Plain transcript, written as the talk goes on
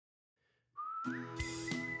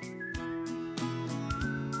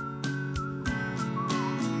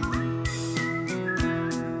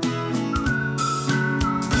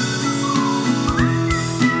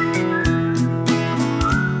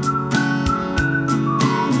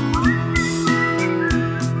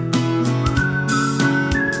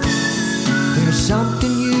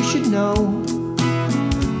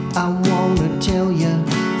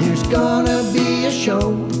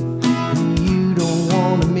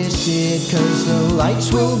wasted, 'cause the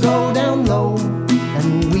lights will go down low,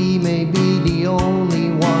 and we may be the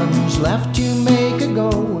only ones left to make a go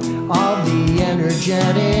of the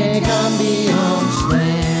energetic ambience there.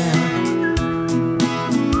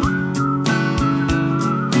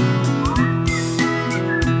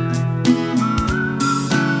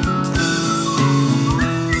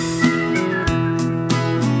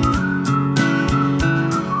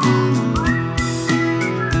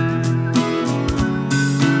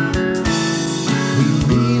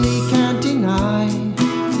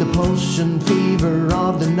 And fever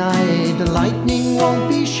of the night, the lightning won't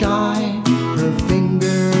be shy. Her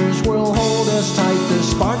fingers will hold us tight, the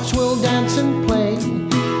sparks will dance and play.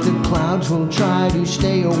 The clouds will try to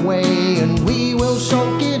stay away, and we will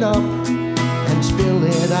soak it up and spill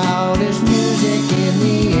it out as music in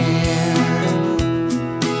the air.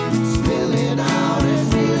 Spill it out as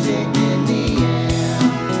music in the air.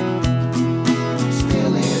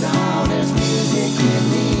 Spill it out as music in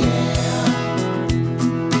the air.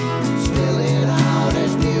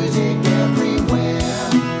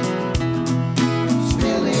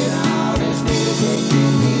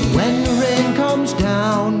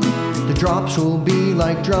 The drops will be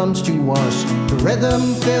like drums to us. The rhythm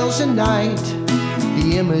fills the night.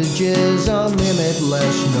 The images are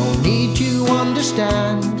limitless. No need to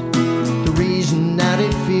understand the reason that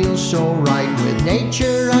it feels so right. With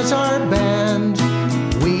nature as our band,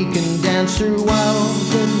 we can dance throughout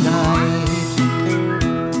the night.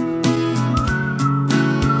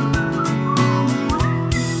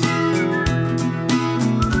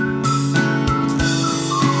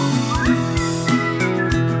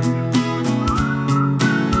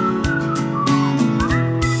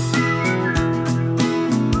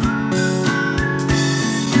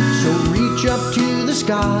 Up to the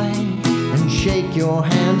sky and shake your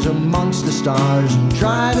hands amongst the stars and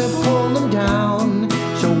try to pull them down.